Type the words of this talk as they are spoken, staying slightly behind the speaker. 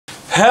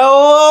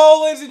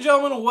Hello ladies and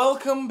gentlemen,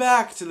 welcome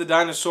back to the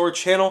Dinosaur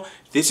channel.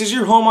 This is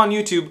your home on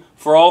YouTube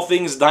for all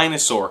things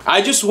dinosaur.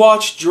 I just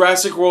watched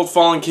Jurassic World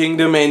Fallen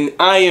Kingdom and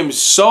I am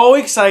so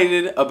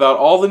excited about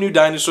all the new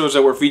dinosaurs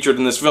that were featured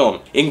in this film,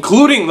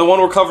 including the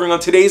one we're covering on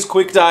today's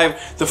quick dive,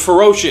 the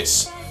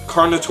ferocious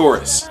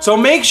Carnotaurus. So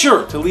make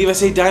sure to leave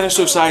us a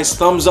dinosaur-sized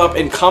thumbs up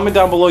and comment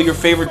down below your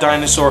favorite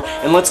dinosaur,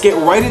 and let's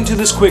get right into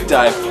this quick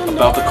dive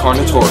about the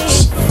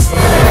Carnotaurus.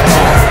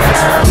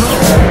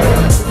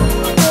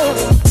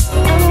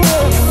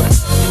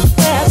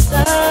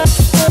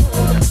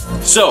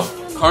 So,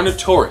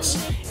 Carnotaurus,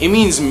 it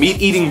means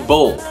meat-eating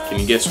bull. Can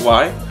you guess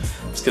why?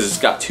 It's because it's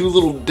got two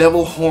little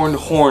devil-horned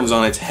horns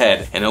on its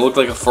head, and it looked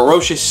like a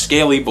ferocious,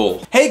 scaly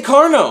bull. Hey,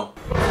 Carno!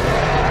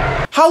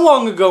 How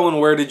long ago and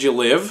where did you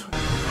live?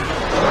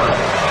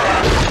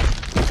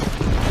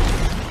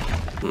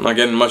 I'm not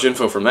getting much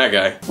info from that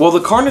guy. Well, the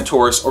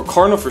Carnotaurus, or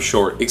carno for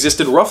short,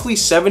 existed roughly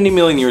 70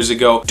 million years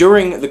ago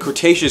during the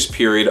Cretaceous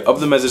period of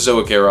the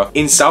Mesozoic era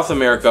in South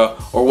America,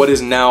 or what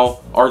is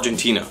now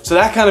Argentina. So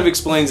that kind of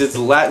explains its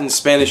Latin,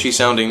 Spanishy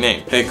sounding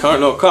name. Hey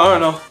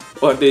Carno,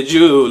 what did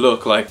you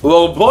look like?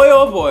 Well, boy,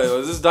 oh boy,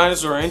 was this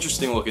dinosaur an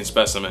interesting looking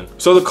specimen.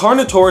 So the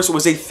Carnotaurus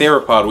was a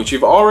theropod, which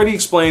you've already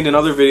explained in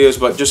other videos,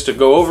 but just to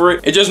go over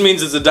it, it just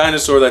means it's a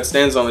dinosaur that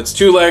stands on its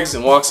two legs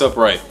and walks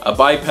upright. A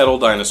bipedal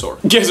dinosaur.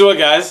 Guess what,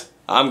 guys?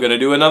 I'm gonna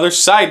do another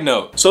side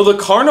note. So the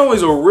carno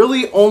is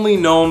really only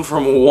known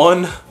from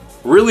one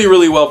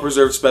really well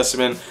preserved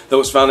specimen that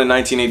was found in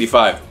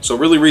 1985, so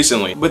really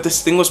recently. But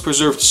this thing was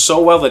preserved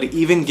so well that it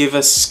even gave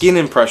us skin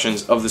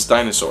impressions of this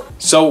dinosaur.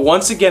 So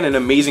once again, an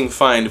amazing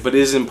find, but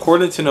it is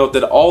important to note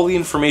that all the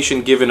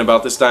information given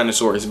about this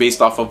dinosaur is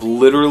based off of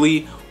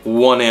literally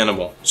one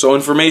animal. So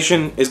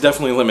information is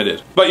definitely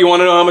limited. But you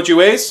wanna know how much it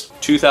weighs?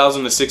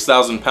 2,000 to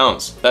 6,000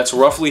 pounds. That's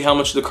roughly how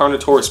much the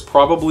Carnotaurus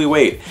probably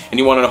weighed. And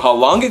you wanna know how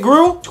long it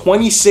grew?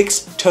 26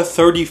 to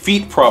 30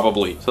 feet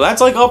probably. So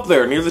that's like up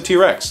there near the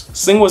T-Rex.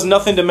 This thing was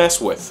nothing to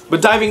mess with.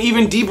 But diving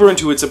even deeper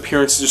into its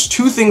appearance, there's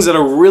two things that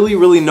are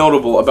really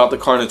notable about the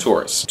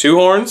Carnotaurus. Two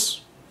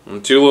horns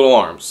and two little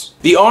arms.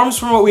 The arms,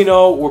 from what we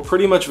know, were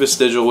pretty much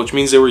vestigial, which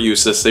means they were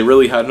useless. They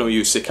really had no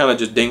use. It kind of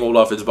just dangled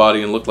off its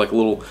body and looked like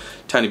little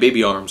tiny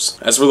baby arms.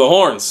 As for the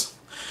horns,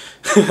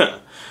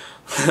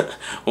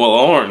 well,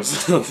 the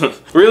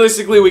horns.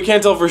 Realistically, we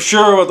can't tell for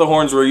sure what the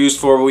horns were used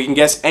for, but we can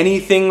guess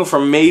anything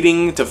from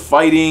mating, to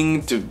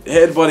fighting, to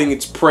headbutting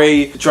its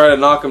prey, to try to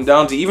knock them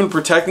down, to even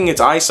protecting its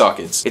eye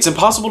sockets. It's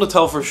impossible to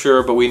tell for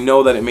sure, but we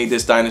know that it made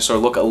this dinosaur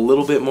look a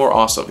little bit more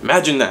awesome.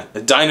 Imagine that,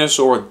 a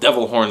dinosaur with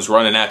devil horns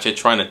running at you,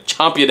 trying to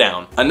chomp you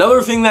down.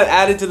 Another thing that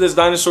added to this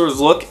dinosaur's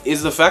look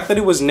is the fact that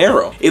it was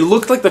narrow. It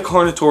looked like the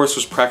Carnotaurus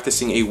was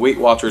practicing a Weight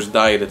Watchers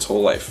diet its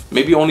whole life,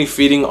 maybe only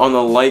feeding on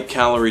the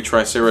light-calorie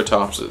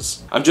Triceratopses.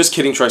 I'm just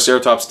kidding,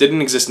 Triceratops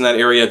didn't exist in that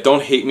area.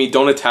 Don't hate me,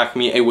 don't attack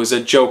me, it was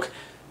a joke.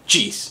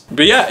 Jeez.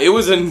 But yeah, it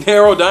was a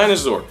narrow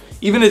dinosaur.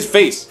 Even its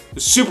face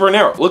was super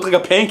narrow, looked like a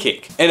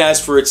pancake. And as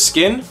for its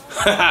skin,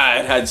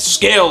 it had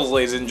scales,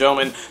 ladies and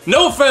gentlemen.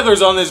 No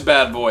feathers on this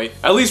bad boy,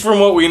 at least from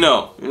what we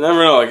know. You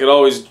never know, it could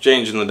always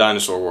change in the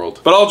dinosaur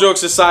world. But all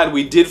jokes aside,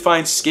 we did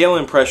find scale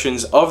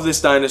impressions of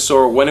this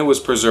dinosaur when it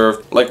was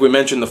preserved. Like we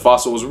mentioned, the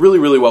fossil was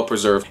really well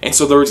preserved. And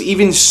so there was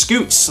even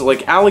scutes,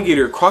 like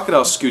alligator,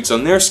 crocodile scutes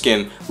on their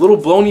skin, little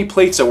bony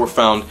plates that were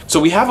found. So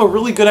we have a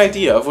really good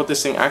idea of what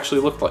this thing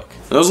actually looked like.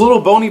 And those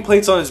little bony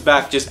plates on its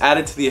back just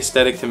added to the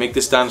aesthetic to make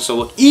this dinosaur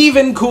look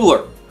even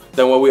cooler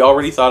than what we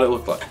already thought it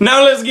looked like.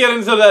 Now let's get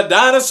into the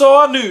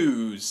dinosaur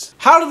news.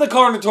 How did the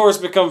Carnotaurus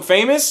become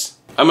famous?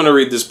 I'm gonna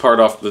read this part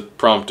off the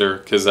prompter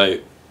because I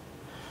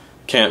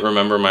can't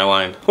remember my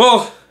line.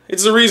 Well,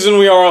 it's the reason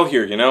we are all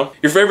here, you know?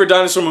 Your favorite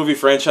dinosaur movie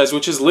franchise,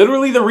 which is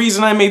literally the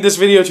reason I made this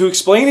video, to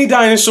explain a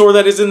dinosaur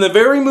that is in the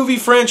very movie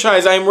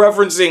franchise I am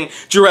referencing,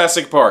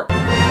 Jurassic Park.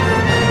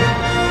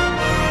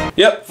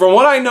 Yep, from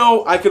what I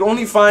know, I could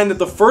only find that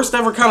the first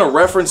ever kind of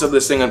reference of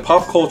this thing in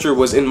pop culture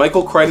was in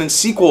Michael Crichton's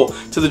sequel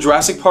to the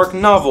Jurassic Park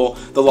novel,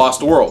 The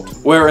Lost World,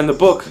 where in the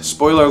book,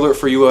 spoiler alert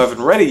for you who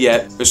haven't read it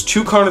yet, there's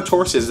two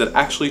Carnotauruses that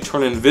actually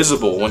turn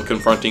invisible when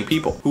confronting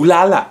people. Ooh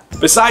la la.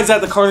 Besides that,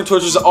 the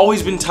Carnotaurus has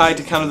always been tied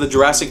to kind of the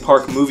Jurassic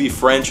Park movie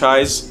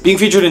franchise, being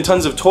featured in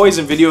tons of toys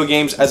and video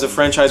games as the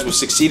franchise was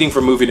succeeding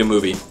from movie to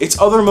movie. Its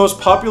other most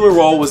popular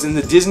role was in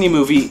the Disney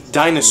movie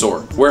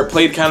Dinosaur, where it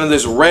played kind of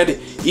this red,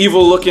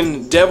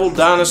 evil-looking devil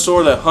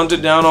dinosaur that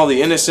hunted down all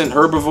the innocent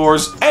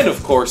herbivores. And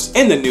of course,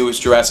 in the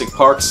newest Jurassic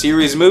Park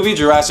series movie,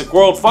 Jurassic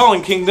World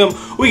Fallen Kingdom,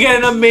 we get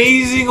an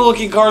amazing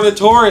looking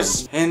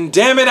Carnotaurus. And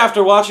damn it,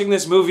 after watching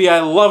this movie, I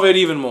love it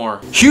even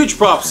more. Huge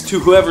props to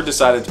whoever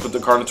decided to put the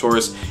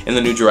Carnotaurus in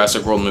the new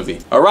Jurassic World movie.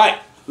 Alright,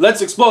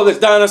 let's explore this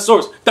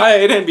dinosaur's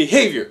diet and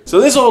behavior. So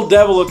this old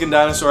devil-looking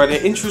dinosaur had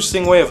an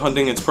interesting way of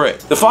hunting its prey.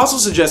 The fossil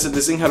suggests that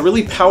this thing had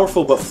really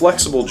powerful but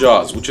flexible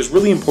jaws, which is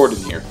really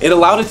important here. It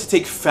allowed it to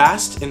take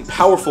fast and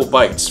powerful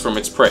bites from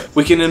its prey.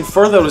 We can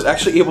infer that it was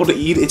actually able to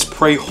eat its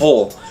prey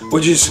whole,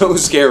 which is so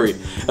scary.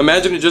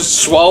 Imagine it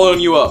just swallowing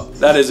you up.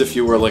 That is if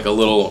you were like a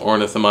little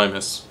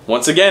ornithomimus.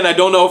 Once again, I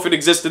don't know if it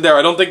existed there.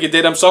 I don't think it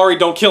did. I'm sorry,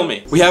 don't kill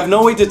me. We have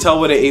no way to tell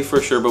what it ate for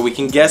sure, but we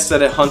can guess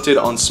that it hunted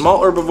on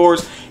small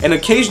herbivores and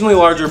occasionally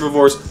large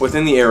herbivores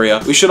within the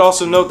area. We should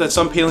also note that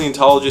some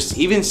paleontologists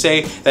even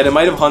say that it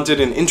might have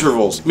hunted in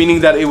intervals, meaning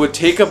that it would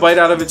take a bite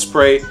out of its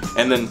prey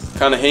and then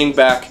kind of hang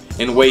back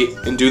and wait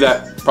and do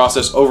that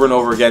process over and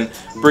over again,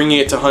 bringing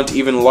it to hunt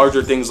even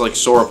larger things like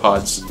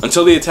sauropods,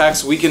 until the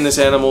attacks weaken this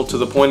animal to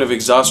the point of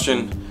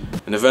exhaustion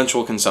and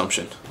eventual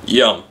consumption.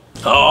 Yum.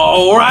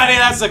 Alrighty,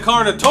 that's the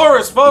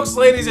Carnotaurus, folks,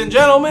 ladies and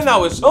gentlemen.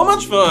 That was so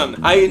much fun.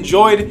 I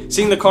enjoyed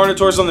seeing the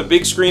Carnotaurus on the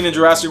big screen in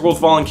Jurassic World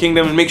Fallen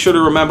Kingdom, and make sure to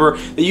remember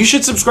that you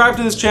should subscribe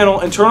to this channel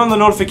and turn on the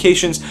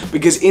notifications,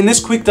 because in this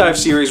quick dive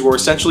series, we're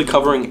essentially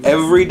covering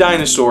every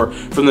dinosaur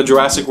from the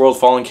Jurassic World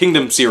Fallen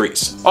Kingdom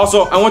series.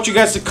 Also, I want you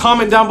guys to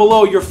comment down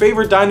below your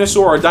favorite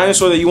dinosaur or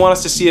dinosaur that you want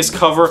us to see us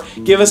cover.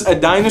 Give us a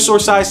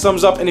dinosaur-sized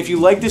thumbs up, and if you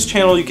like this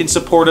channel, you can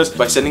support us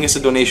by sending us a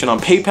donation on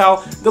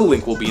PayPal. The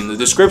link will be in the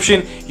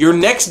description. Your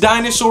next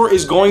dinosaur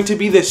is going to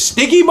be the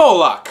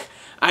Stygimoloch.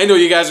 I know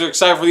you guys are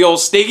excited for the old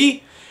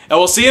Stiggy, and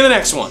we'll see you in the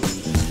next one.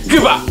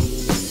 Goodbye.